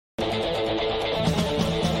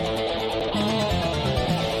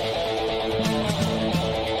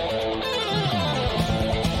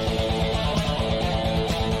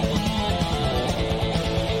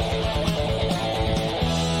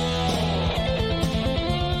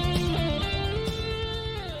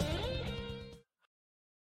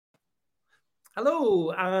Hello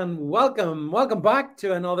and welcome back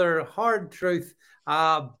to another Hard Truth.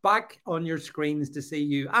 Back on your screens to see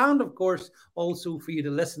you, and of course, also for you to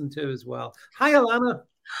listen to as well. Hi, Alana.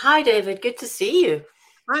 Hi, David. Good to see you.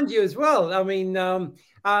 And you as well.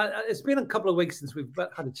 It's been a couple of weeks since we've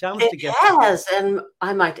had a chance It to get. has, and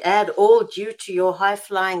I might add, all due to your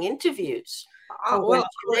high-flying interviews. Well,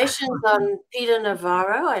 Congratulations on Peter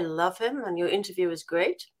Navarro. I love him, and your interview was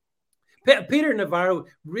great. Peter Navarro,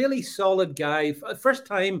 really solid guy. First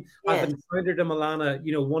time I've Yes. encountered him, Alana,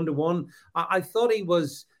 one-to-one. I thought he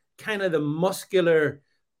was kind of the muscular,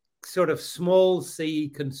 sort of small C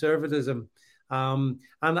conservatism. And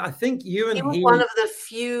I think you and He was he. one of the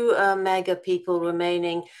few MAGA people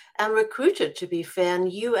remaining and recruited, to be fair.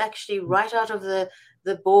 And you actually, right out of the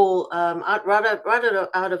ball, out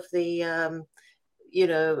of the,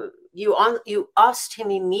 you asked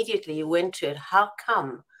him immediately. You went to it. How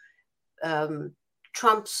come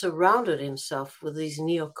Trump surrounded himself with these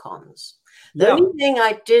neocons? The only thing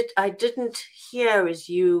I didn't hear is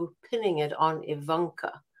you pinning it on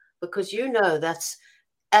Ivanka, because that's,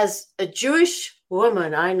 as a Jewish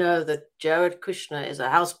woman, I know that Jared Kushner is a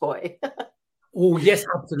houseboy. Oh, yes,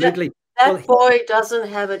 absolutely. That boy doesn't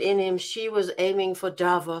have it in him. She was aiming for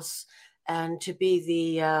Davos and to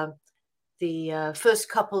be the first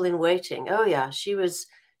couple in waiting. Oh yeah, she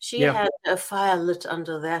had a fire lit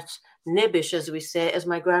under that nebbish, as we say, as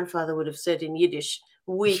my grandfather would have said in Yiddish,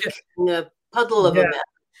 weak, puddle of a man.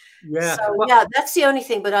 Yeah. So well, that's the only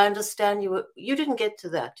thing. But I understand you didn't get to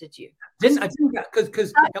that, did you? I didn't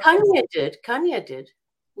because Kanye did. Kanye did.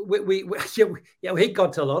 We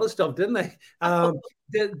got to a lot of stuff, didn't they?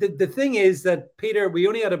 The thing is that Peter, we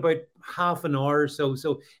only had about half an hour or so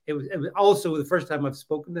it was also the first time I've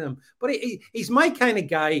spoken to him. But he's my kind of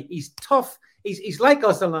guy. He's tough. He's like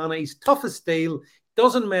us, Alana. He's tough as steel.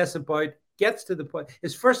 Doesn't mess about. Gets to the point.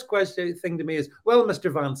 His first thing to me is, "Well, Mr.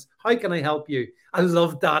 Vance, how can I help you?" I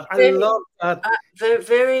love that. Very,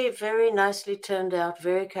 very, very nicely turned out.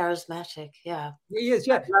 Very charismatic. Yeah. He is.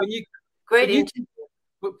 Yeah. Great interview.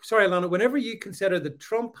 Sorry, Alana. Whenever you consider that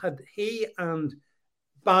Trump he and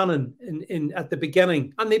Bannon in at the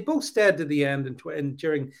beginning, and they both stayed to the end and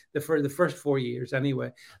during the first 4 years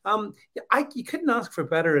anyway. You couldn't ask for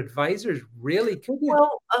better advisors, really, could you?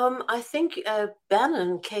 Well, I think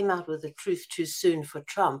Bannon came out with the truth too soon for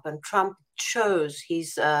Trump, and Trump chose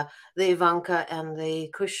the Ivanka and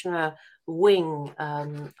the Kushner wing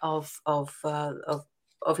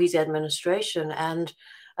of his administration, and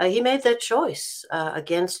he made that choice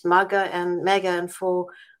against MAGA and for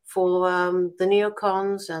the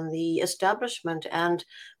neocons and the establishment. And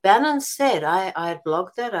Bannon said, I had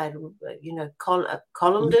blogged that, I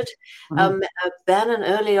columned it. Bannon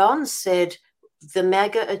early on said the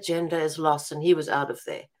MAGA agenda is lost, and he was out of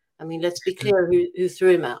there. I mean, let's be clear who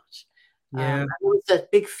threw him out. Yeah, it was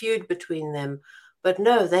that big feud between them, but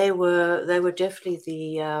no, they were definitely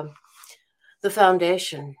the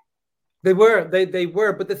foundation. They were,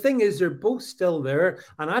 but the thing is, they're both still there.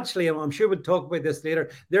 And actually, I'm sure we'll talk about this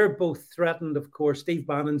later. They're both threatened, of course. Steve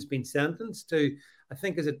Bannon's been sentenced to, I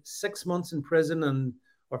think, is it 6 months in prison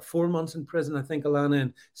or 4 months in prison, I think, Alana,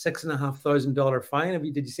 and $6,500 fine.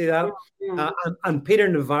 Did you see that? And Peter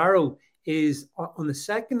Navarro is on the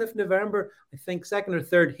 2nd of November, I think, 2nd or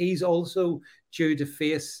 3rd. He's also due to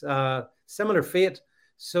face similar fate.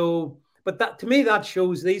 So. But that, to me, that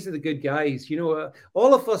shows these are the good guys.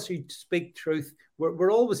 All of us who speak truth,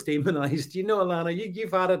 we're always demonized. Alana,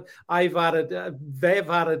 you've had it, I've had it, they've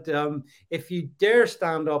had it. If you dare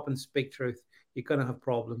stand up and speak truth, you're going to have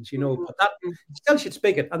problems, But that still should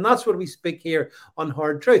speak it, and that's what we speak here on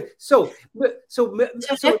Hard Truth. So let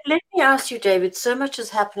me ask you, David. So much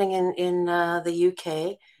is happening in the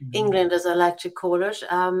UK, England, as I like to call it.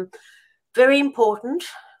 Very important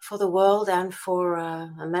for the world and for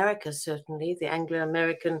America, certainly, the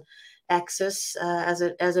Anglo-American axis, as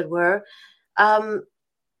it were.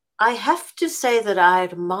 I have to say that I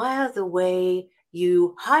admire the way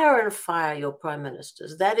you hire and fire your prime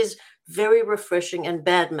ministers. That is very refreshing, and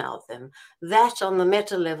badmouth them. That, on the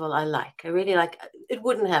meta level, I like. I really like. It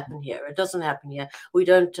wouldn't happen here. It doesn't happen here. We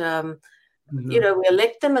don't. We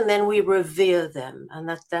elect them and then we revere them, and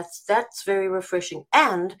that's very refreshing.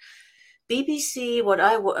 And BBC, what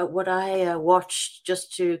I watched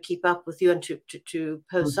just to keep up with you and to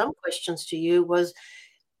pose some questions to you was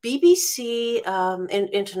BBC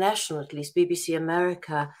international, at least BBC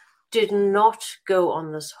America, did not go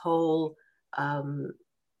on this whole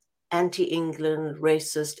anti-England,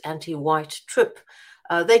 racist, anti-white trip.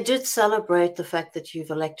 They did celebrate the fact that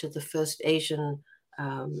you've elected the first Asian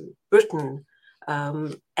Briton,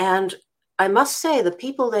 and I must say, the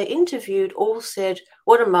people they interviewed all said,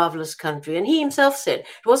 what a marvelous country. And he himself said,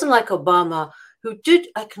 it wasn't like Obama, who did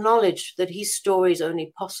acknowledge that his story is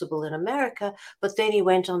only possible in America, but then he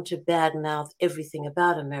went on to badmouth everything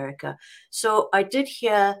about America. So I did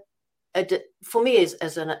hear, for me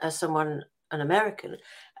as someone, an American,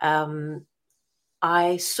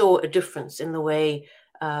 I saw a difference in the way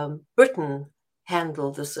Britain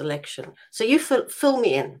handled this election. So you fill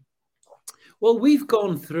me in. Well, we've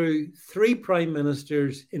gone through 3 prime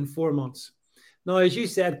ministers in 4 months. Now, as you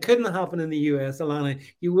said, couldn't happen in the US, Alana.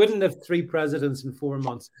 You wouldn't have 3 presidents in 4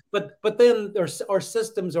 months. But then our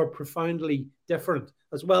systems are profoundly different,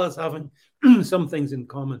 as well as having some things in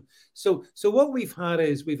common. So what we've had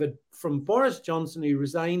is we've had from Boris Johnson, who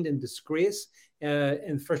resigned in disgrace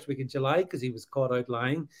in the first week of July because he was caught out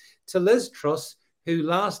lying, to Liz Truss, who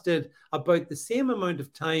lasted about the same amount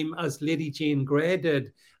of time as Lady Jane Grey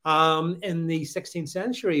did in the 16th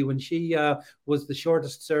century when she was the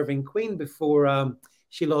shortest serving queen before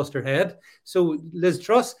she lost her head. So Liz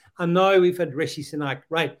Truss, and now we've had Rishi Sunak.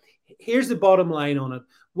 Right, here's the bottom line on it.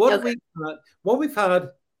 What we've had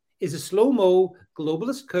is a slow-mo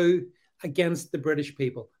globalist coup against the British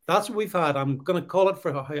people. That's what we've had. I'm going to call it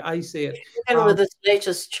for how I say it. And with this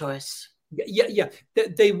latest choice. Yeah.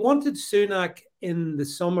 They wanted Sunak in the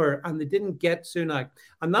summer and they didn't get Sunak.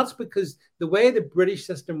 And that's because the way the British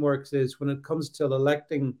system works is when it comes to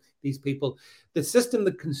electing these people, the system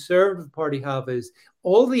the Conservative Party have is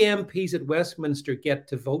all the MPs at Westminster get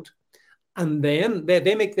to vote. And then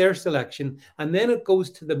they make their selection. And then it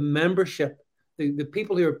goes to the membership, the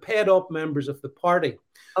people who are paid up members of the party.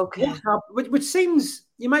 Okay. Which seems,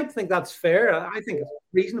 you might think that's fair. I think it's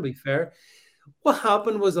reasonably fair. What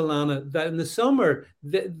happened was, Alana, that in the summer,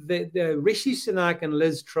 the Rishi Sunak and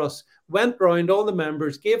Liz Truss went round all the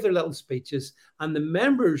members, gave their little speeches, and the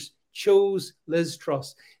members chose Liz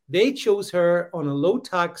Truss. They chose her on a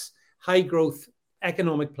low-tax, high-growth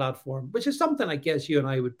economic platform, which is something I guess you and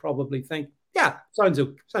I would probably think, yeah, sounds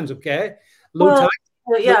okay. Low tax.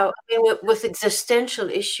 Yeah, I mean, with existential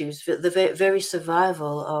issues, the very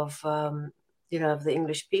survival of of the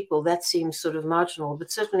English people, that seems sort of marginal. But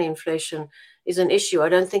certainly, inflation is an issue. I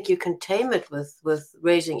don't think you can tame it with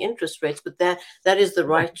raising interest rates, but that is the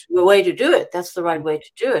right way to do it. That's the right way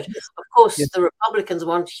to do it. Yes. Of course, yes. The Republicans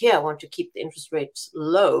want to keep the interest rates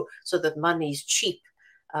low so that money's cheap.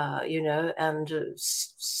 And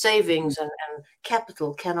savings and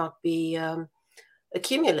capital cannot be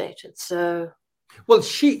accumulated. So. Well,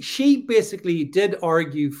 she basically did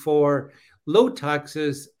argue for low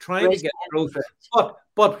taxes, trying to get growth,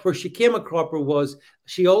 but where she came a cropper was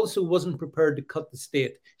she also wasn't prepared to cut the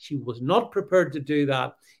state. She was not prepared to do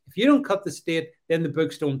that. If you don't cut the state, then the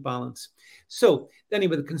books don't balance. So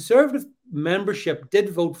anyway, the Conservative membership did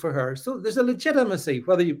vote for her. So there's a legitimacy,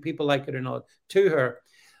 whether people like it or not, to her.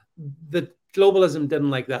 The globalism didn't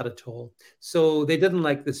like that at all. So they didn't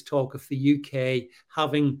like this talk of the UK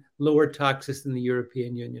having lower taxes than the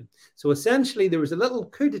European Union. So essentially, there was a little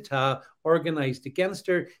coup d'etat organized against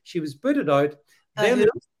her. She was booted out. By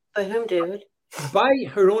whom, David? By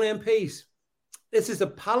her own MPs. This is a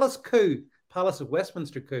palace coup, Palace of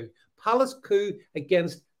Westminster coup, palace coup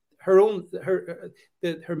against her own,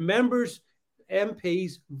 her members,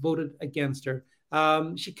 MPs voted against her.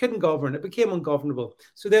 She couldn't govern. It became ungovernable.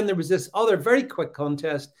 So then there was this other very quick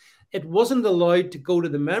contest. It wasn't allowed to go to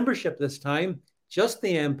the membership this time, just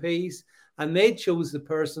the MPs. And they chose the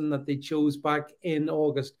person that they chose back in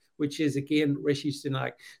August, which is, again, Rishi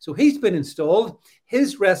Sunak. So he's been installed.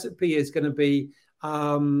 His recipe is going to be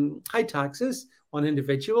high taxes on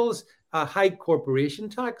individuals, high corporation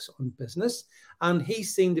tax on business. And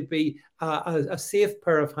he's seen to be a safe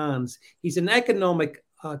pair of hands. He's an economic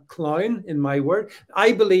clown, in my word.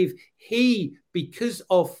 I believe because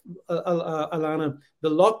of Alana, the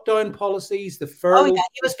lockdown policies, the furlough. Oh yeah,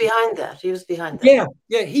 he was behind that.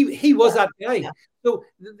 Yeah, he was that guy. Yeah. So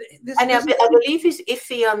I believe he's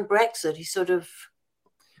iffy on Brexit. He sort of.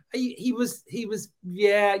 He was.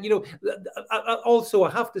 Yeah, also,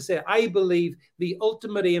 I have to say, I believe the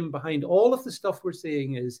ultimate aim behind all of the stuff we're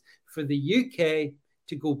seeing is for the UK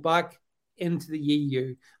to go back into the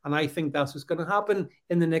EU. And I think that's what's going to happen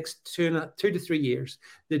in the next 2 to 3 years.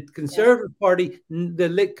 The Conservative Party,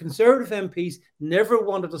 the Conservative MPs never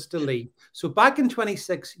wanted us to leave. So back in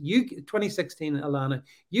 2016, Alana,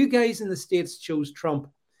 you guys in the States chose Trump.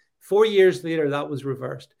 4 years later, that was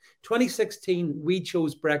reversed. 2016, we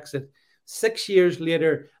chose Brexit. 6 years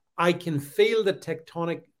later, I can feel the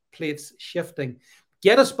tectonic plates shifting.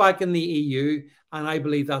 get us back in the EU, and I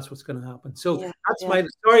believe that's what's going to happen. So that's my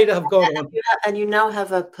story to have gone on. And you now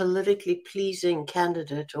have a politically pleasing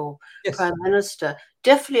candidate or yes. prime minister.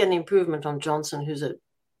 Definitely an improvement on Johnson, who's a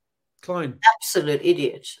clown, absolute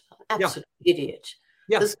idiot. Absolute idiot.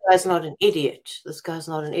 Yeah. This guy's not an idiot. This guy's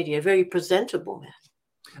not an idiot. Very presentable man.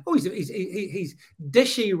 Oh, he's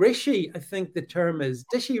Dishy Rishi, I think the term is.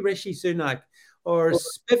 Dishy Rishi Sunak or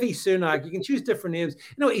Spivvy Sunak. You can choose different names.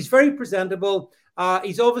 You know, he's very presentable.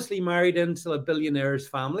 He's obviously married into a billionaire's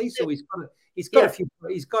family, so he's got a few.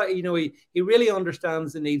 He's got, you know, he really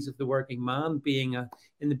understands the needs of the working man, being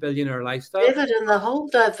in the billionaire lifestyle. David, in the whole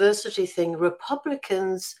diversity thing,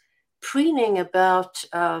 Republicans preening about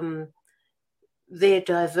their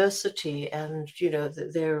diversity and, you know,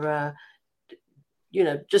 their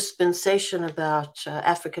dispensation about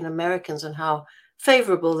African Americans and how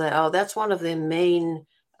favorable they are. That's one of their main,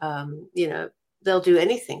 they'll do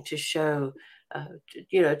anything to show,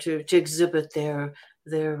 to exhibit their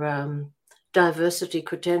diversity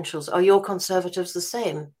credentials. Are your conservatives the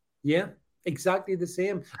same? Yeah, exactly the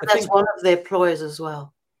same. That's one of their ploys as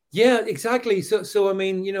well. Yeah, exactly. So I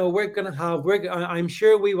mean, you know, I'm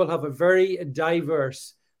sure we will have a very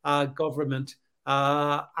diverse government.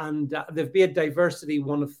 And they've made diversity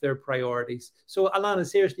one of their priorities. So, Alana,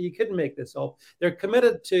 seriously, you couldn't make this up. They're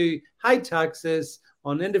committed to high taxes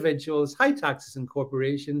on individuals, high taxes on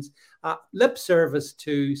corporations, lip service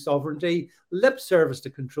to sovereignty, lip service to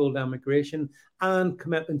controlled immigration, and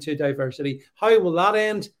commitment to diversity. How will that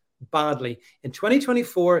end? Badly. In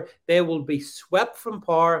 2024, they will be swept from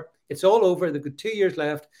power. It's all over. They've got 2 years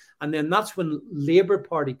left. And then that's when Labour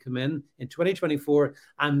Party come in 2024.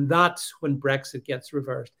 And that's when Brexit gets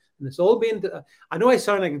reversed. And it's all being, I know I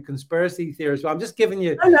sound like a conspiracy theorist, but I'm just giving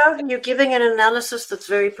you. No, you're giving an analysis that's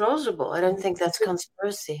very plausible. I don't think that's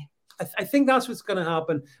conspiracy. I think that's what's going to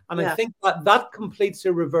happen. And I think that completes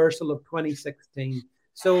a reversal of 2016.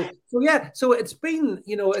 So it's been,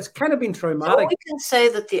 you know, it's kind of been traumatic. So we can say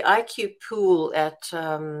that the IQ pool at,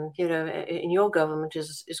 in your government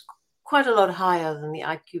is quite a lot higher than the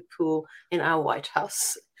IQ pool in our White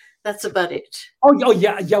House. That's about it. Oh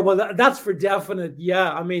yeah. Well, that's for definite.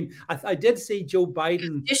 Yeah, I mean, I did see Joe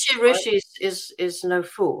Biden. Dishy Rishi is no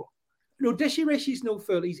fool. No, Dishy Rishi's no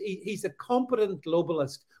fool. He's a competent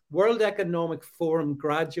globalist, World Economic Forum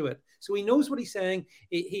graduate. So he knows what he's saying.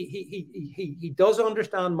 He does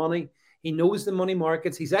understand money. He knows the money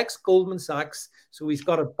markets. He's ex-Goldman Sachs, so he's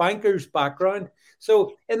got a banker's background.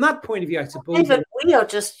 So in that point of view, I suppose... David, we are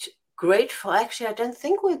just grateful. Actually, I don't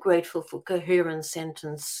think we're grateful for coherent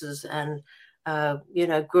sentences and,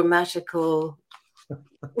 grammatical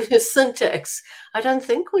syntax. I don't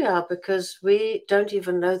think we are, because we don't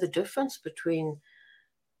even know the difference between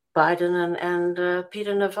Biden and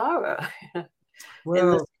Peter Navarro in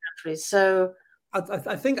this country. So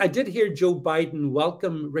I think I did hear Joe Biden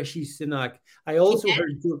welcome Rishi Sunak. I also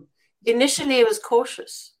heard initially he was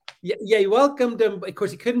cautious. Yeah, he welcomed him. Of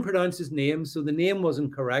course, he couldn't pronounce his name, so the name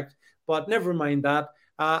wasn't correct. But never mind that.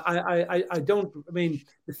 The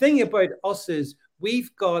thing about us is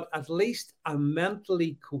we've got at least a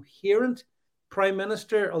mentally coherent prime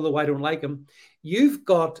minister, although I don't like him. You've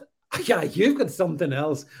got something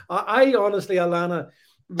else. I honestly, Alana,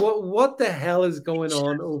 what the hell is going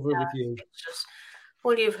on over with you?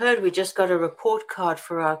 Well, you've heard we just got a report card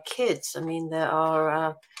for our kids. I mean, there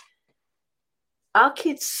are our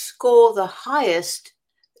kids score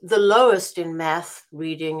the lowest in math,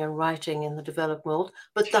 reading and writing in the developed world,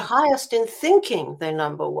 but the highest in thinking. They're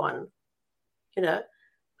number one. You know,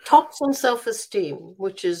 tops on self-esteem,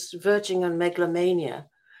 which is verging on megalomania,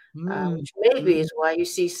 which maybe is why you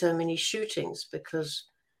see so many shootings, because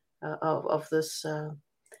of this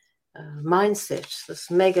mindset, this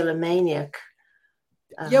megalomaniac.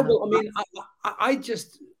 Well, I mean,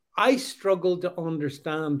 I struggle to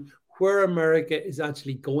understand where America is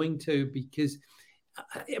actually going to, because,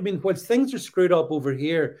 I mean, when things are screwed up over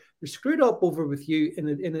here, they're screwed up over with you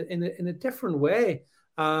in a different way.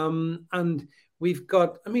 And we've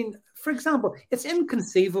got, I mean, for example, it's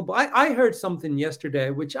inconceivable. I heard something yesterday,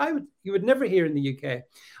 which you would never hear in the UK.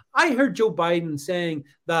 I heard Joe Biden saying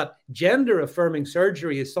that gender affirming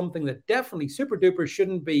surgery is something that definitely super duper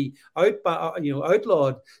shouldn't be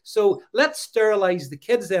outlawed. So let's sterilize the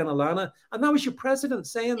kids then, Alana. And that was your president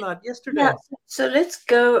saying that yesterday. Yeah. So let's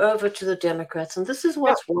go over to the Democrats. And this is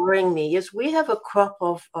what's worrying me, is we have a crop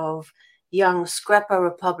of young scrapper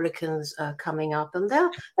Republicans coming up, and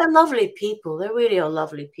they're lovely people. They really are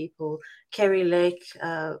lovely people. Kerry Lake,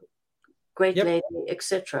 great lady,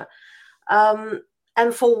 etc.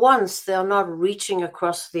 And for once, they are not reaching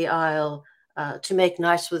across the aisle to make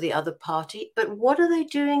nice with the other party. But what are they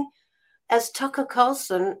doing? as Tucker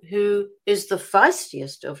Carlson, who is the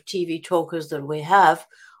feistiest of TV talkers that we have,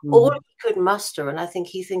 all he could muster, and I think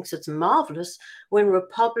he thinks it's marvelous, when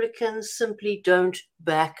Republicans simply don't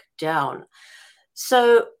back down.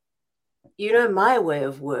 So, you know, my way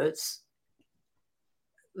of words,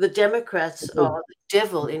 the Democrats are the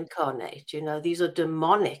devil incarnate. You know, these are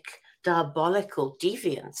demonic, diabolical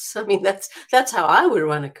deviants. I mean, that's how I would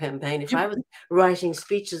run a campaign if I was writing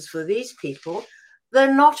speeches for these people.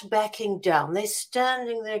 They're not backing down. They're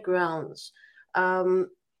standing their grounds.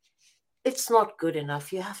 It's not good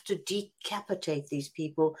enough. You have to decapitate these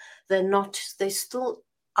people.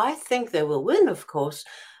 I think they will win, of course,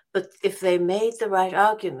 but if they made the right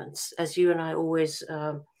arguments, as you and I always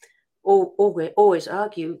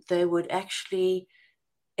argue, they would actually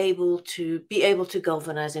be able to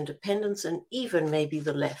galvanize independents and even maybe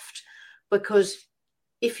the left. Because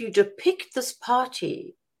if you depict this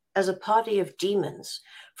party as a party of demons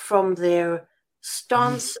from their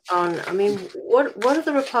stance on, I mean, what are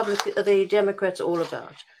the Democrats all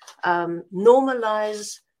about?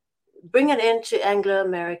 Normalize, bring an end to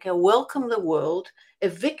Anglo-America, welcome the world,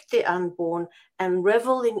 evict the unborn, and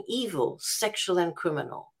revel in evil, sexual and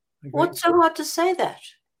criminal. What's so hard to say that?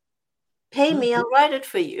 Pay me, I'll write it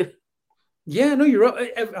for you. Yeah, no, you're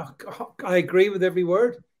right. I agree with every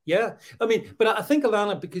word. Yeah. I mean, but I think,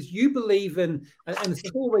 Alana, because you believe in, and it's the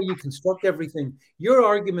whole way you construct everything, your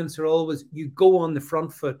arguments are always, you go on the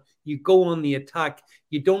front foot, you go on the attack,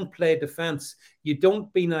 you don't play defense, you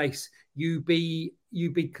don't be nice, you be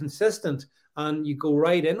consistent, and you go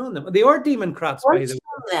right in on them. They are Democrats, by the way.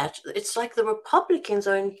 That it's like the Republicans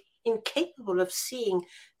are incapable of seeing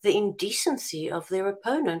the indecency of their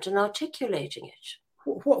opponent and articulating it.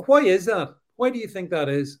 Why is that? Why do you think that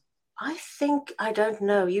is? I don't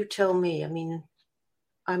know. You tell me. I mean,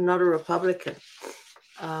 I'm not a Republican.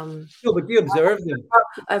 No, but you observe them.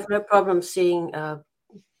 I have no problem seeing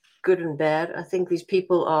good and bad. I think these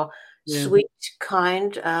people are sweet,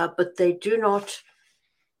 kind, but they do not.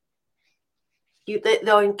 They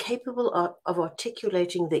are incapable of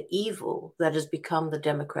articulating the evil that has become the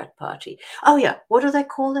Democrat Party. Oh, yeah. What do they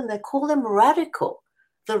call them? They call them radical.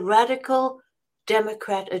 The radical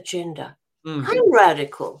Democrat agenda. I'm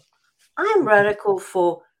radical. I'm radical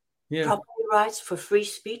for property rights, for free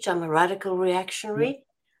speech. I'm a radical reactionary.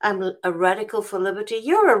 I'm a radical for liberty.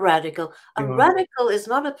 You're a radical. A radical is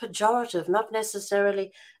not a pejorative, not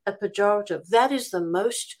necessarily a pejorative. That is and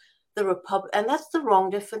that's the wrong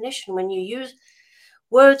definition. When you use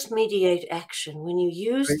words mediate action. When you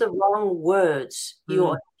use the wrong words, you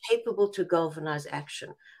are incapable to galvanize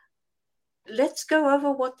action. Let's go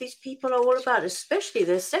over what these people are all about, especially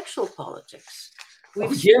their sexual politics.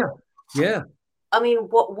 Yeah. I mean,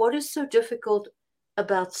 what is so difficult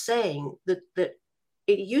about saying that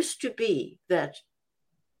it used to be that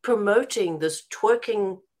promoting this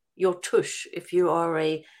twerking your tush, if you are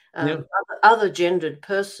a other gendered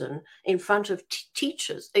person, in front of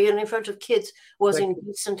teachers, in front of kids, was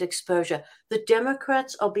indecent exposure. The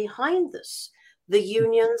Democrats are behind this. The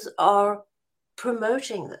unions are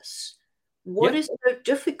promoting this. What is so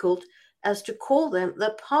difficult as to call them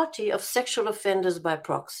the party of sexual offenders by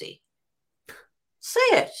proxy? Say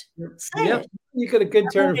it. Say it. You got a good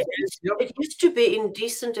term. It used to be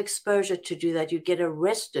indecent exposure to do that. You'd get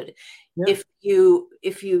arrested if you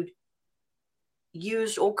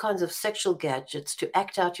used all kinds of sexual gadgets to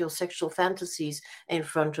act out your sexual fantasies in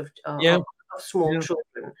front of small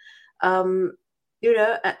children. You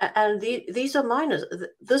know, and these are minors.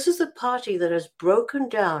 This is a party that has broken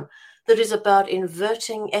down, that is about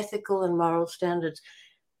inverting ethical and moral standards.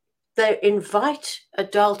 They invite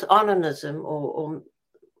adult onanism, or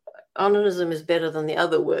onanism is better than the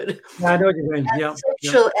other word. I know what you mean.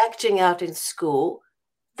 Sexual acting out in school.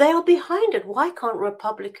 They are behind it. Why can't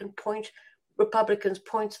Republicans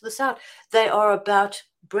point this out? They are about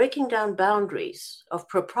breaking down boundaries of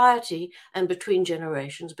propriety and between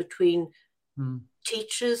generations, between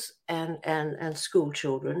teachers and school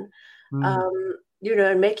children, you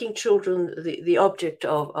know, and making children the object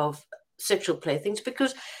of sexual playthings.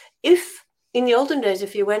 Because if in the olden days,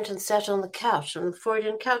 if you went and sat on the couch, on the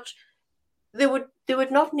Freudian couch, there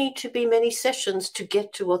would not need to be many sessions to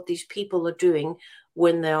get to what these people are doing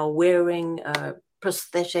when they are wearing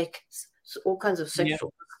prosthetics, all kinds of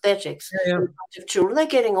sexual prosthetics in front of children. They're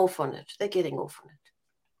getting off on it.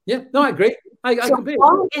 Yeah, no, I agree. I completely.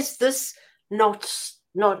 Why is this not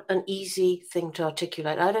an easy thing to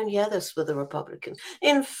articulate? I don't hear this with the Republicans.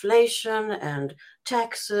 Inflation and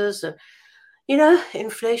taxes, and you know,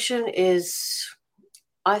 inflation is,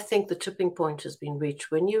 I think the tipping point has been reached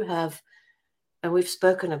when you have and we've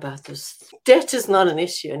spoken about this, debt is not an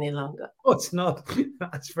issue any longer. Oh, it's not.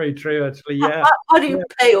 That's very true, actually. Yeah. How do you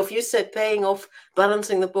pay off? You said paying off,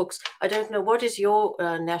 balancing the books. I don't know. What is your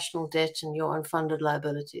national debt and your unfunded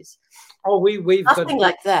liabilities? Oh, we've nothing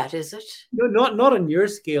like that, is it? No, not on your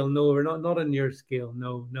scale. No, we're not on your scale.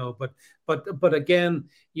 No. But again,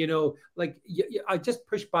 like I just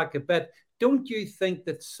push back a bit. Don't you think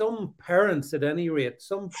that some parents, at any rate,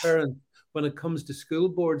 when it comes to school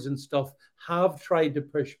boards and stuff, have tried to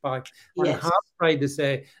push back and have tried to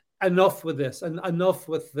say enough with this and enough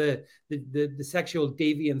with the sexual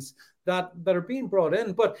deviance that are being brought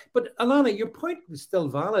in. But Alana, your point is still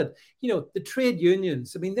valid. The trade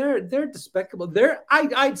unions, I mean, they're despicable.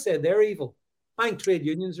 I'd say they're evil. I think trade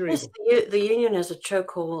unions are evil. The union has a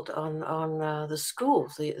chokehold on the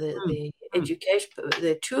schools, the education.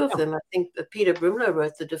 There are two of them. I think Peter Brimlow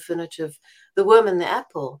wrote the definitive, The Worm in the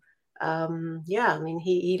Apple. I mean,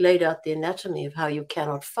 he laid out the anatomy of how you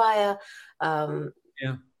cannot fire.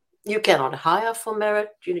 You cannot hire for merit.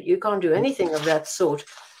 You can't do anything of that sort.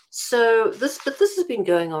 So this has been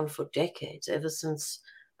going on for decades, ever since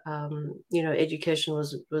education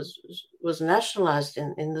was nationalized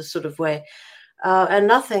in this sort of way, and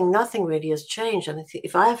nothing really has changed. And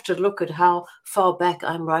if I have to look at how far back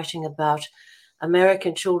I'm writing about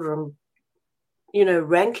American children,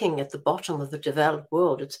 ranking at the bottom of the developed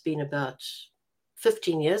world, it's been about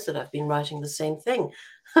 15 years that I've been writing the same thing.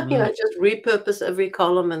 Just repurpose every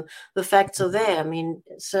column, and the facts are there. I mean,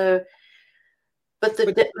 so. But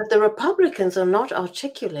the Republicans are not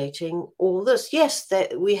articulating all this. Yes,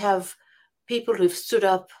 we have people who've stood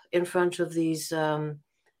up in front of these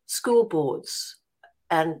school boards,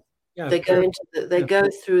 and they go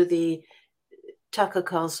through the Tucker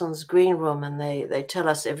Carlson's green room, and they tell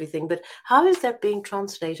us everything. But how is that being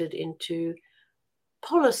translated into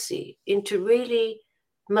policy, into really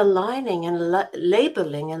maligning and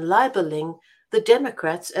labeling and libeling the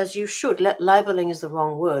Democrats, as you should? Libeling is the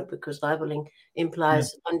wrong word, because libeling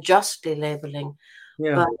implies unjustly labeling.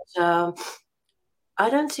 But I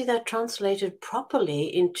don't see that translated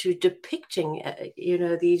properly into depicting,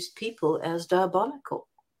 these people as diabolical.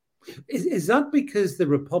 Is that because the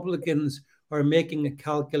Republicans are making a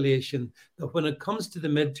calculation that when it comes to the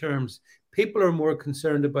midterms, people are more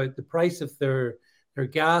concerned about the price of their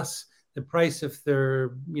gas, the price of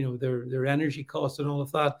their energy costs and all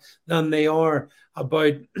of that, than they are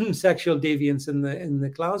about sexual deviance in the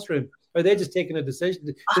classroom? Are they just taking a decision?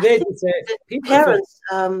 Do they just say, parents?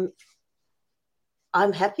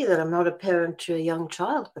 I'm happy that I'm not a parent to a young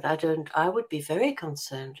child, but I would be very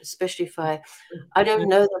concerned, especially if I don't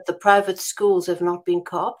know that the private schools have not been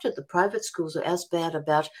co-opted. The private schools are as bad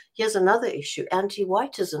about, here's another issue,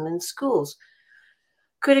 anti-whiteism in schools.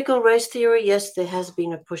 Critical race theory, yes, there has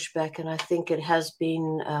been a pushback, and I think it has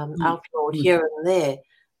been outlawed here and there.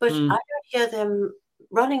 But I don't hear them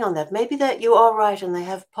running on that. Maybe that you are right, and they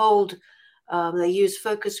have polled, they use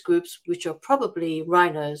focus groups, which are probably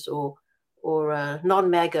rhinos or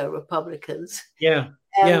non-MAGA Republicans.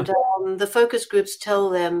 The focus groups tell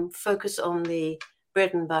them focus on the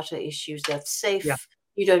bread and butter issues. That's safe.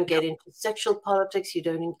 You don't get into sexual politics. You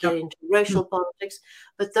don't get into racial politics.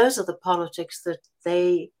 But those are the politics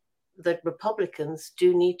that Republicans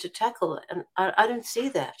do need to tackle. And I don't see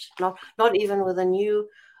that. Not even with a new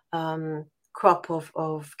crop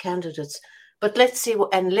of candidates. But let's see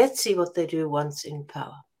what they do once in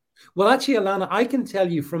power. Well, actually, Alana, I can tell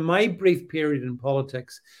you from my brief period in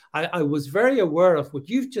politics, I was very aware of what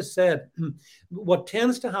you've just said. What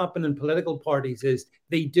tends to happen in political parties is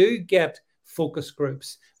they do get focus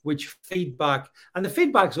groups which feed back, and the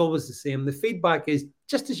feedback's always the same. The feedback is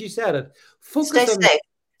just as you said it. Focus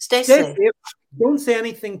Stay safe. Don't say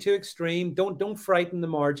anything too extreme. Don't frighten the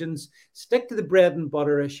margins. Stick to the bread and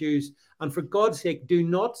butter issues, and for God's sake, do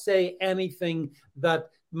not say anything that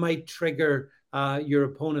might trigger your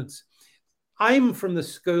opponents. I'm from the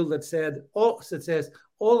school that says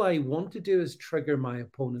all I want to do is trigger my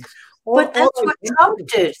opponents. But that's what Trump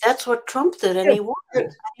did. That's what Trump did, and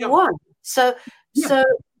he won. So the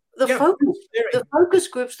focus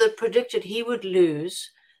groups that predicted he would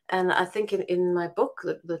lose, and I think in my book,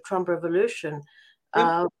 the Trump Revolution,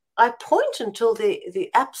 I point until the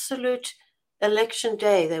absolute election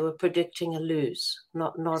day they were predicting a lose,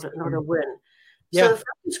 not a win. So the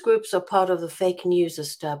focus groups are part of the fake news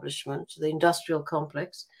establishment, the industrial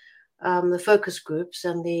complex, the focus groups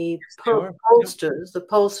and the pollsters.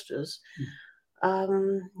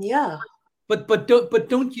 But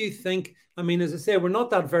don't you think? I mean, as I say, we're not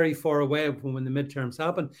that very far away from when the midterms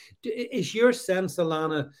happen. Is your sense,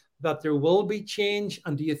 Alana, that there will be change?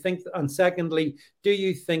 And do you think? And secondly, do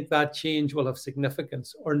you think that change will have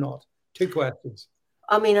significance or not? Two questions.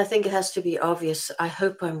 I mean, I think it has to be obvious. I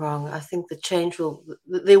hope I'm wrong. I think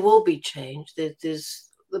there will be change.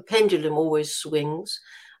 The pendulum always swings.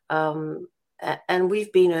 And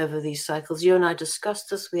we've been over these cycles. You and I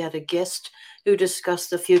discussed this. We had a guest who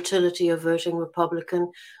discussed the futility of voting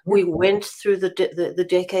Republican. We went through the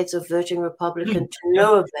decades of voting Republican to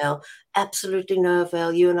no avail, absolutely no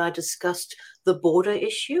avail. You and I discussed the border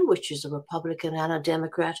issue, which is a Republican and a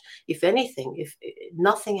Democrat. If anything, if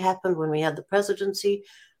nothing happened when we had the presidency,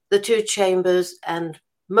 the two chambers and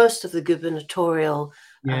most of the gubernatorial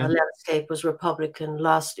landscape was Republican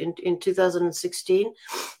in 2016.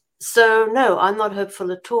 So, no, I'm not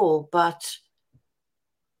hopeful at all, but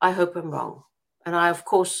I hope I'm wrong. And I, of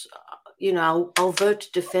course, I'll vote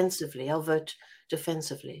defensively.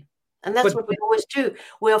 And that's what we always do.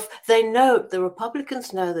 The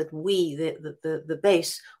Republicans know that we, the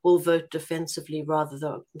base, will vote defensively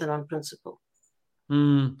rather than on principle.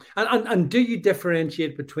 And do you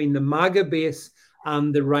differentiate between the MAGA base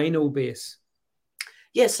and the Rhino base?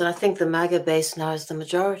 Yes, and I think the MAGA base now is the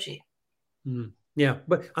majority. Yeah,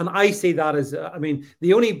 and I see that as,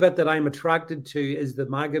 the only bit that I'm attracted to is the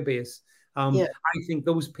MAGA base. I think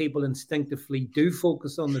those people instinctively do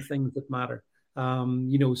focus on the things that matter. But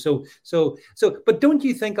don't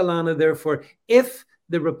you think, Alana, therefore, if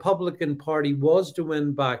the Republican Party was to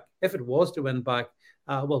win back,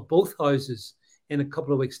 both houses in a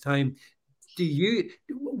couple of weeks' time,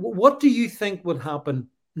 what do you think would happen?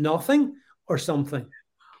 Nothing or something?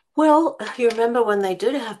 Well, you remember when they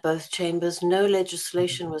did have both chambers, no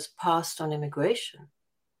legislation was passed on immigration.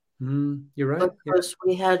 You're right. Because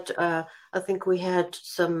we had, I think we had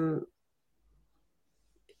some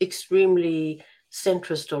extremely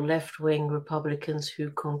centrist or left-wing Republicans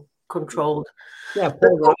who controlled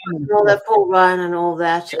Paul Ryan and all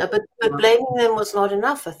that. But blaming them was not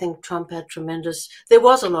enough. I think Trump had there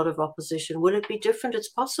was a lot of opposition. Will it be different? It's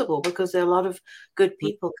possible, because there are a lot of good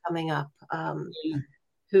people coming up.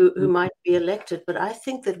 Who might be elected, but I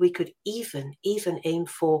think that we could even aim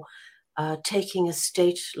for taking a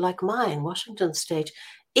state like mine, Washington State,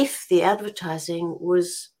 if the advertising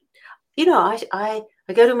was, I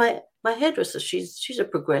go to my hairdresser. She's a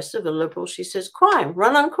progressive, a liberal. She says,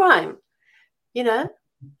 run on crime.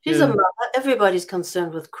 She's a mother. Everybody's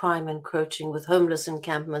concerned with crime encroaching, with homeless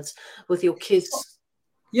encampments, with your kids.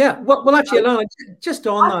 Yeah, well, actually, Alana, just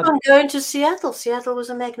on that. I'm going to Seattle. Seattle was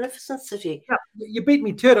a magnificent city. Yeah, you beat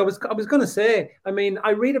me to it. I was going to say, I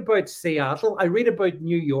read about Seattle. I read about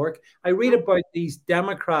New York. I read about these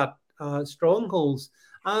Democrat strongholds.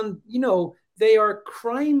 And, they are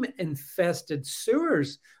crime-infested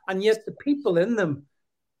sewers. And yet the people in them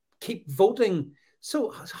keep voting.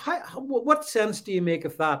 So what sense do you make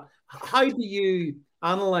of that? How do you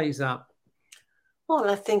analyze that? Well,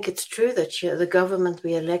 I think it's true that the government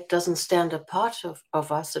we elect doesn't stand apart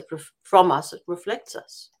of us. From us, it reflects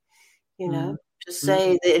us. To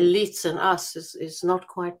say the elites and us is not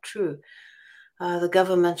quite true. The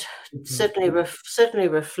government certainly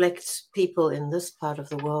reflects people in this part of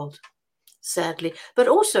the world, sadly, but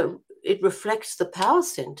also it reflects the power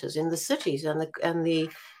centers in the cities and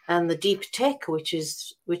the deep tech, which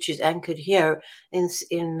is anchored here in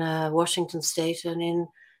Washington State and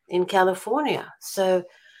in California. So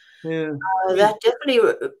that definitely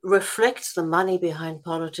reflects the money behind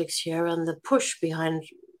politics here, and the push behind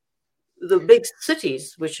the big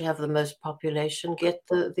cities, which have the most population, get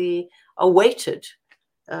the awaited.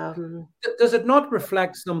 Does it not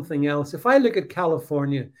reflect something else? If I look at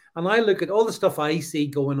California and I look at all the stuff I see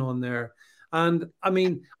going on there, and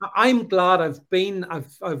I'm glad I've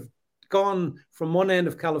gone from one end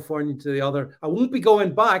of California to the other. I won't be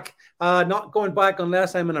going back, not going back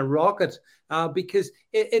unless I'm in a rocket, because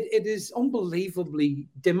it is unbelievably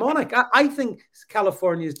demonic. I think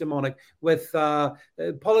California is demonic, with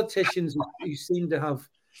politicians who seem to have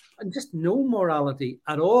just no morality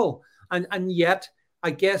at all. And yet,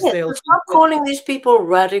 I guess they'll stop calling these people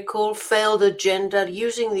radical, failed agenda,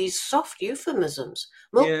 using these soft euphemisms,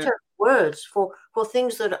 milk-toast words for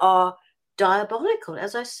things that are diabolical.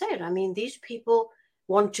 As I said, these people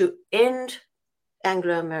want to end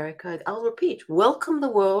Anglo-America. I'll repeat: welcome the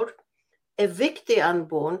world, evict the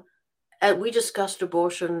unborn. We discussed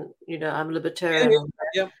abortion. I'm libertarian,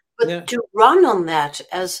 but to run on that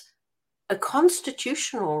as a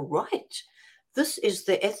constitutional right. This is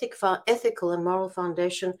the ethical and moral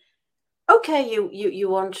foundation. Okay, you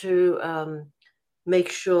want to make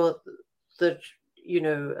sure that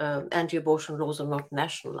anti-abortion laws are not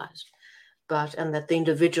nationalized, and that the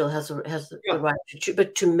individual has the right to choose.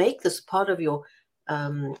 But to make this part of your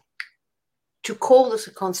to call this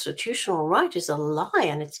a constitutional right is a lie,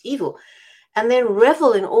 and it's evil. and then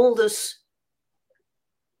revel in all this,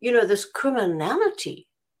 this criminality.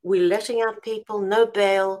 We're letting out people, no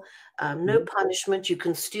bail, no punishment. You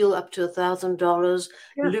can steal up to $1,000.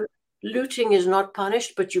 Yeah. Looting is not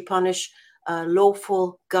punished, but you punish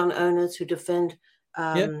lawful gun owners who defend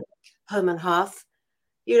home and hearth.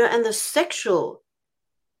 And the sexual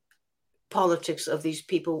politics of these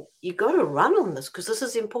people, you got to run on this, because this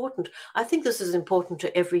is important. I think this is important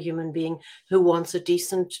to every human being who wants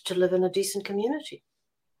to live in a decent community.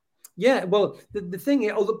 Yeah, well, the thing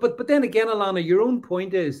is, but then again, Alana, your own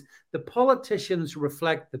point is the politicians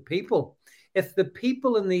reflect the people. If the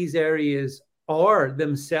people in these areas are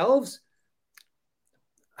themselves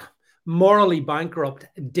morally bankrupt,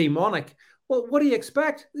 demonic, well, what do you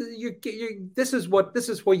expect? This is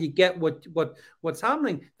where you get what's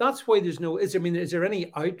happening. That's why there's no. Is there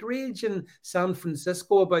any outrage in San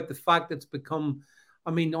Francisco about the fact it's become?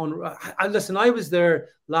 Listen, I was there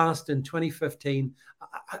last in 2015,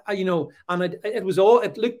 and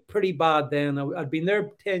it looked pretty bad then. I'd been there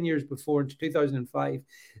 10 years before, in 2005.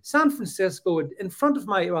 San Francisco, in front of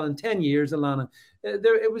in 10 years, Alana,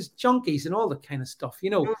 it was junkies and all that kind of stuff,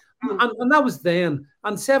 and that was then.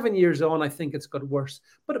 And 7 years on, I think it's got worse.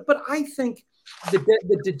 But I think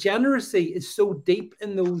the degeneracy is so deep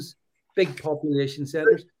in those big population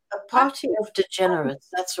centers. A party of degenerates,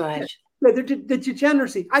 that's right. Yeah, the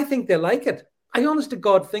degeneracy, I think they like it. I honest to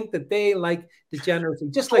God think that they like degeneracy,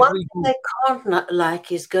 just like we do. They can't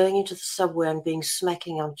like is going into the subway and being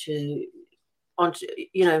smacking onto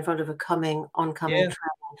in front of a oncoming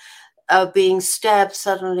train, being stabbed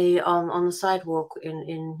suddenly on the sidewalk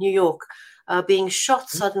in New York, being shot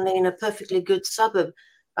suddenly in a perfectly good suburb,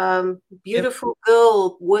 beautiful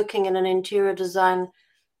girl working in an interior design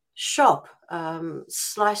shop,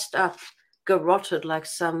 sliced up, garroted like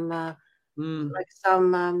some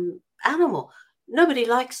animal. Nobody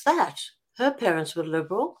likes that. Her parents were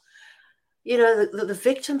liberal. The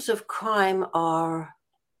victims of crime are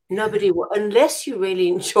nobody, unless you really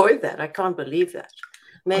enjoy that. I can't believe that.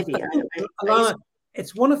 Maybe. Alana,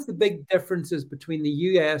 it's one of the big differences between the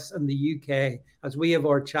US and the UK, as we have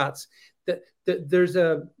our chats, that there's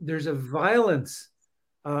a violence,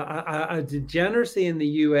 a degeneracy in the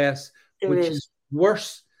US, which is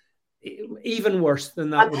worse, even worse than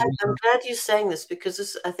that. I'm glad you're saying this,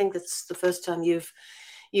 because I think that's the first time you've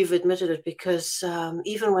admitted it, because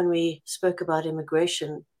even when we spoke about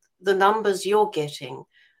immigration, the numbers you're getting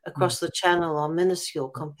across the channel are minuscule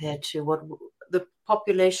compared to what the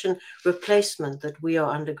population replacement that we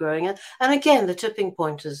are undergoing. And again, the tipping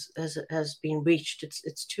point has been reached.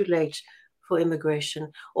 It's too late for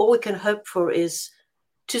immigration. All we can hope for is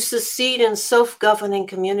to succeed in self-governing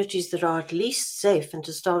communities that are at least safe, and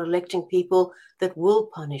to start electing people that will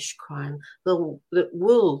punish crime, that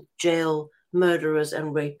will jail murderers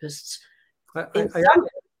and rapists. I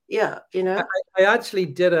actually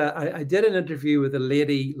did an interview with a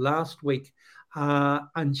lady last week,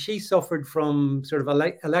 and she suffered from sort of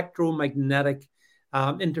electromagnetic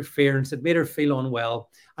interference that made her feel unwell,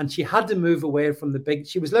 and she had to move away from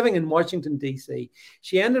she was living in Washington, D.C.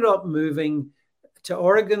 She ended up moving to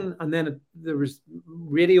Oregon, and then there was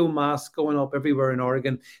radio masts going up everywhere in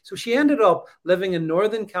Oregon. So she ended up living in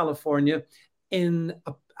Northern California in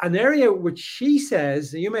an area which she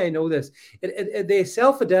says, you may know this, they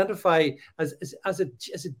self-identify as a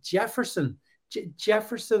Jefferson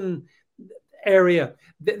area.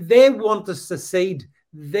 They want to secede.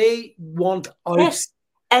 They want out. Yes.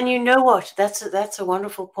 And you know what? That's a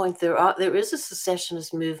wonderful point. There is a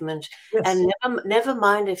secessionist movement, and never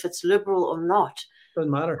mind if it's liberal or not. Doesn't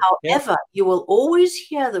matter. However, you will always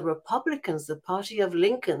hear the Republicans, the party of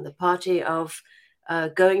Lincoln, the party of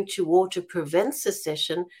going to war to prevent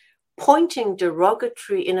secession, pointing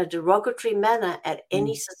in a derogatory manner at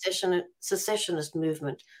any secessionist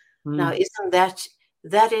movement. Now, isn't that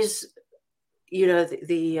is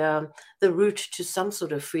the route to some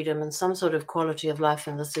sort of freedom and some sort of quality of life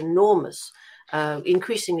in this enormous,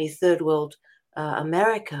 increasingly third world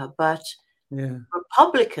America. But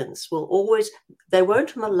Republicans they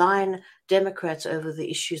won't malign Democrats over the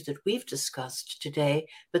issues that we've discussed today,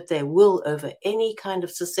 but they will over any kind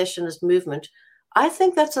of secessionist movement. I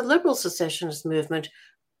think that's a liberal secessionist movement,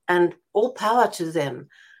 and all power to them.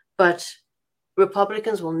 But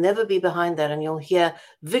Republicans will never be behind that, and you'll hear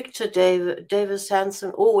Victor Davis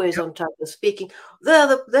Hanson always on top of speaking.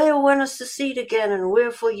 They want to secede again, and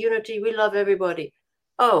we're for unity. We love everybody.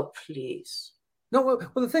 Oh, please. No, well,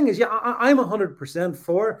 the thing is, I'm 100%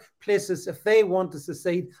 for places, if they want to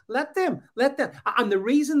secede, let them. And the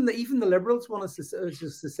reason that even the liberals want to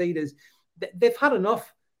secede is they've had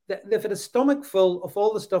enough. they've had a stomach full of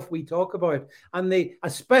all the stuff we talk about, and they,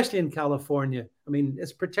 especially in California, I mean,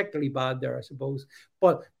 it's particularly bad there, I suppose.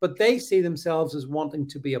 But they see themselves as wanting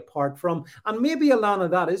to be apart from, and maybe, Alana,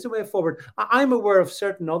 that is the way forward. I'm aware of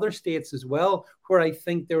certain other states as well where I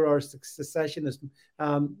think there are secessionist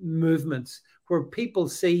movements where people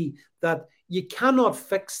see that you cannot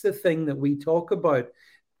fix the thing that we talk about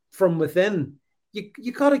from within.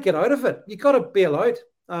 You got to get out of it. You got to bail out.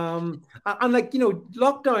 And like,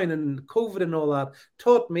 lockdown and COVID and all that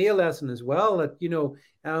taught me a lesson as well, that,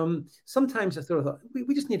 sometimes I thought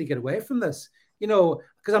we just need to get away from this, because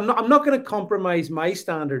I'm not going to compromise my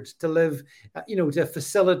standards to live, to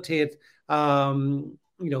facilitate,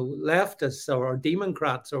 leftists or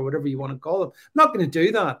democrats or whatever you want to call them. I'm not going to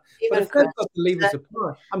do that. But if they've got to leave us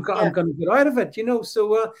apart, I'm going to get out of it,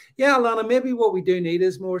 So, Alana, maybe what we do need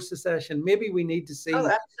is more secession. Maybe we need to see. Oh,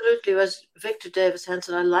 absolutely. As Victor Davis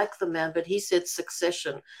Hanson, I like the man, but he said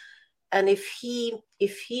succession. And if he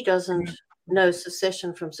doesn't know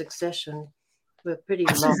secession from succession, we're pretty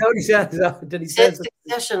long. Did he say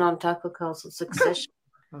succession on Tucker Carlson? Succession.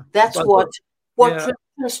 That's what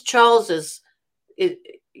Prince Charles is. I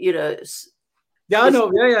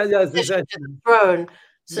know. The throne.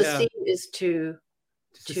 Secede is to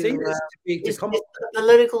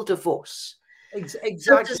political divorce. Exactly.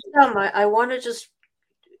 So to sum, I want to just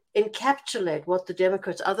encapsulate what the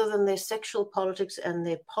Democrats, other than their sexual politics and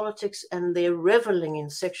their reveling in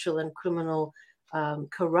sexual and criminal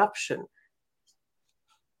corruption,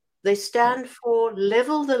 they stand for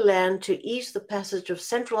level the land to ease the passage of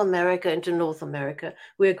Central America into North America.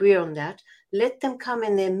 We agree on that. Let them come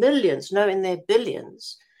in their millions, no, in their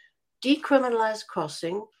billions. Decriminalize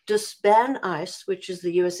crossing, disband ICE, which is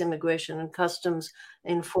the U.S. Immigration and Customs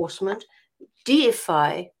Enforcement,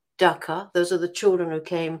 deify DACA, those are the children who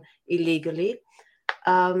came illegally.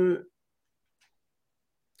 Was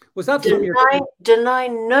that deny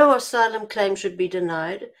no asylum claim should be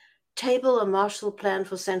denied. Table a Marshall Plan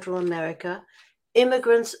for Central America.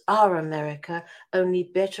 Immigrants are America,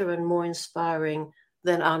 only better and more inspiring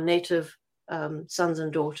than our native sons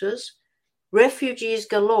and daughters. Refugees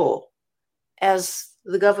galore. As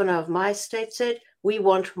the governor of my state said, we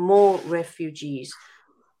want more refugees.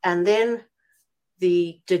 And then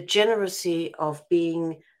the degeneracy of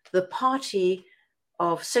being the party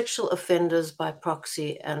of sexual offenders by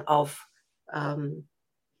proxy and of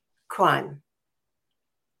crime.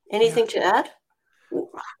 Anything to add?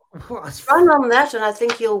 Run on that, and I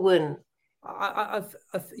think you'll win. Well,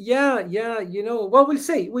 we'll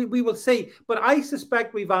see. We will see. But I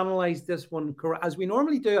suspect we've analyzed this one as we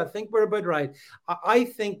normally do. I think we're about right. I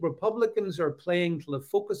think Republicans are playing to the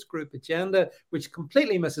focus group agenda, which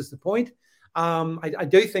completely misses the point. I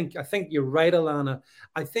think you're right, Alana.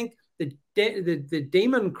 I think the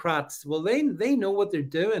Democrats, well, they know what they're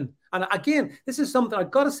doing. And again, this is something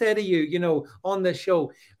I've got to say to you, on this show.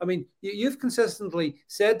 I mean, you've consistently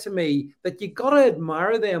said to me that you got to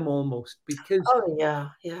admire them almost because,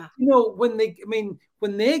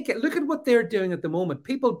 when they get, look at what they're doing at the moment.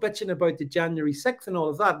 People bitching about the January 6th and all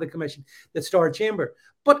of that, the commission, the Star Chamber.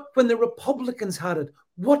 But when the Republicans had it,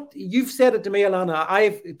 what you've said it to me, Alana,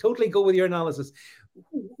 I totally go with your analysis.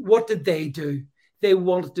 What did they do? They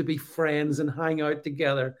wanted to be friends and hang out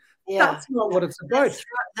together. Yeah. That's not what it's about.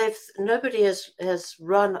 Nobody has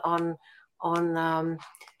run on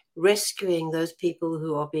rescuing those people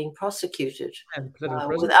who are being prosecuted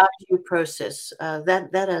without due process.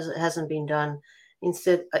 That hasn't been done.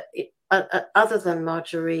 Instead, other than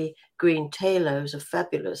Marjorie Greene Taylor, who's a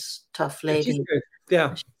fabulous, tough lady. She's good.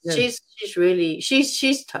 Yeah.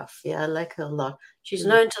 She's tough. Yeah, I like her a lot. She's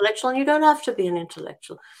no intellectual, and you don't have to be an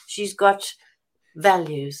intellectual. She's got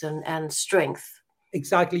values and strength.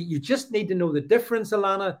 Exactly. You just need to know the difference,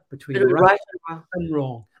 Alana, between right and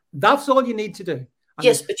wrong. That's all you need to do.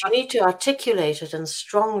 Yes, but you need to articulate it and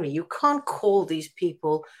strongly. You can't call these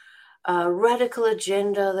people radical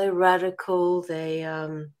agenda. They're radical.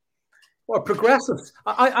 Or progressives.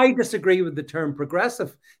 I disagree with the term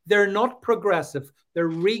progressive. They're not progressive. They're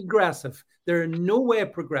regressive. They're in no way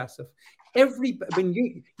progressive. You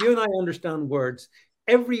and I understand words.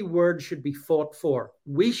 Every word should be fought for.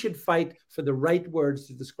 We should fight for the right words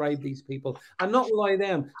to describe these people and not rely on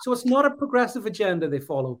them. So it's not a progressive agenda they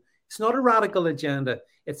follow. It's not a radical agenda.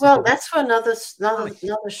 That's for another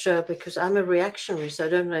show, because I'm a reactionary, so I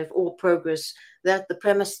don't know if all progress, that the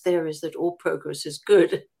premise there is that all progress is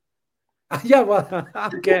good. Yeah, well,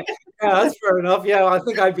 okay. Yeah, that's fair enough. Yeah, I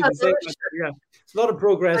think I'd be the same. Yeah, it's a lot of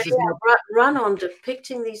progress. Run on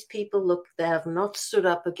depicting these people. Look, they have not stood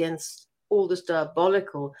up against all this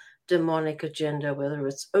diabolical, demonic agenda, whether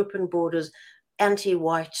it's open borders,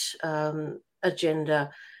 anti-white agenda,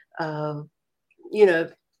 you know.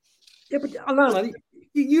 Yeah, but Alana,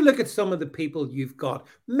 you look at some of the people you've got,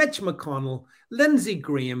 Mitch McConnell, Lindsey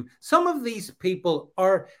Graham. Some of these people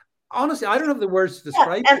are, honestly, I don't have the words to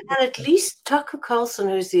describe. And at least Tucker Carlson,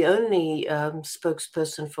 who's the only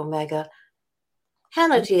spokesperson for MAGA,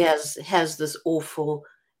 Hannity has this awful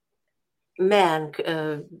man,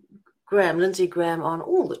 Lindsey Graham, on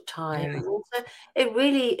all the time. Yeah. So it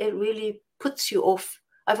really puts you off.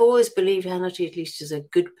 I've always believed Hannity at least is a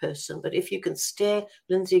good person, but if you can stare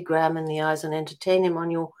Lindsey Graham in the eyes and entertain him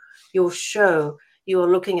on your show, you are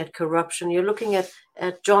looking at corruption. You're looking at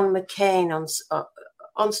John McCain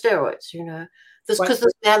on steroids. You know, because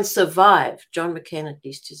this man survived. John McCain at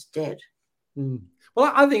least is dead.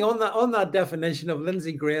 Well, I think on that definition of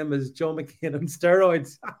Lindsey Graham as John McCain on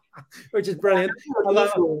steroids, which is brilliant.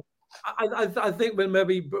 I think we'll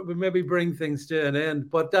maybe bring things to an end.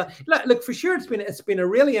 But look, for sure, it's been a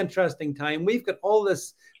really interesting time. We've got all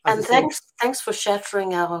this. And thanks for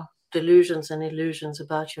shattering our delusions and illusions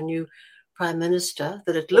about your new Prime Minister.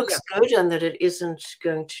 That it looks good and that it isn't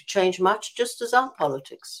going to change much, just as our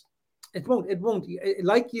politics. It won't.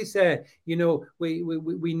 Like you say, you know,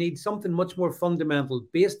 we need something much more fundamental,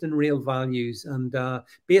 based in real values and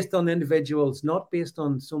based on individuals, not based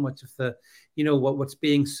on so much of the, you know, what's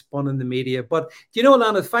being spun in the media. But you know,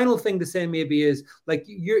 Alana, the final thing to say maybe is, like,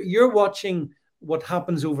 you're watching what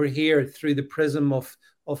happens over here through the prism of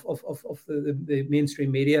the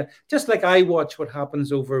mainstream media, just like I watch what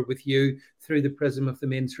happens over with you through the prism of the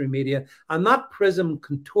mainstream media. And that prism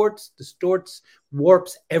contorts, distorts,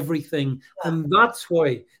 warps everything. And that's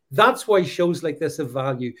why shows like this have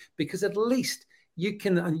value, because at least you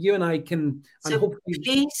can, and you and I can. So and hopefully,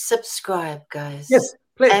 please subscribe, guys. Yes,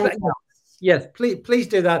 please. Yes, please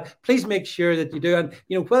do that. Please make sure that you do. And,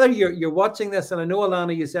 you know, whether you're watching this, and I know,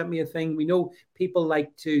 Alana, you sent me a thing. We know people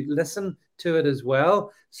like to listen to it as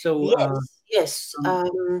well. So yes.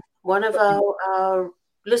 One of our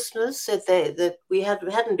listeners said that we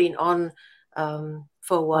hadn't been on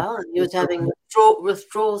for a while, and he was having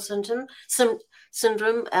withdrawal syndrome,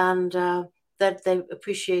 and that they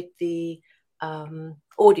appreciate the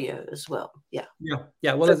audio as well. Yeah.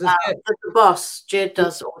 Well, so, as I said, the boss Jed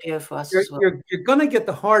does audio for us as well. You're going to get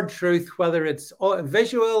the hard truth, whether it's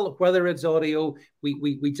visual, whether it's audio.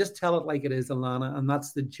 We just tell it like it is, Alana, and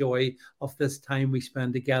that's the joy of this time we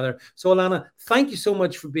spend together. So, Alana, thank you so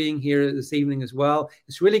much for being here this evening as well.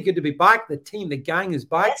 It's really good to be back. The gang is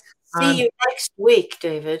back. Yes. See you next week,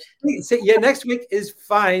 David. Yeah, next week is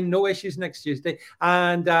fine. No issues next Tuesday.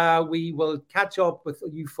 And we will catch up with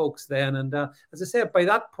you folks then. And as I said, by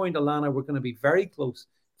that point, Alana, we're going to be very close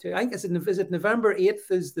to, I think, is it November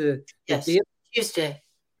 8th is the date? Tuesday.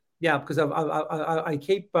 Yeah, because I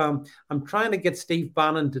keep, I'm trying to get Steve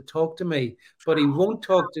Bannon to talk to me, but he won't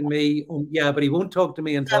talk to me. But he won't talk to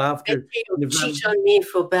me until after November. Cheat on me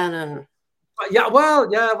for Bannon.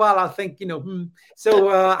 Well, I think, you know,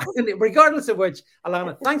 so regardless of which,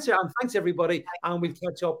 Alana, thanks everybody, and we'll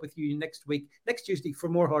catch up with you next Tuesday for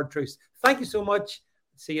more Hard Truths. Thank you so much.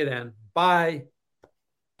 See you then. Bye.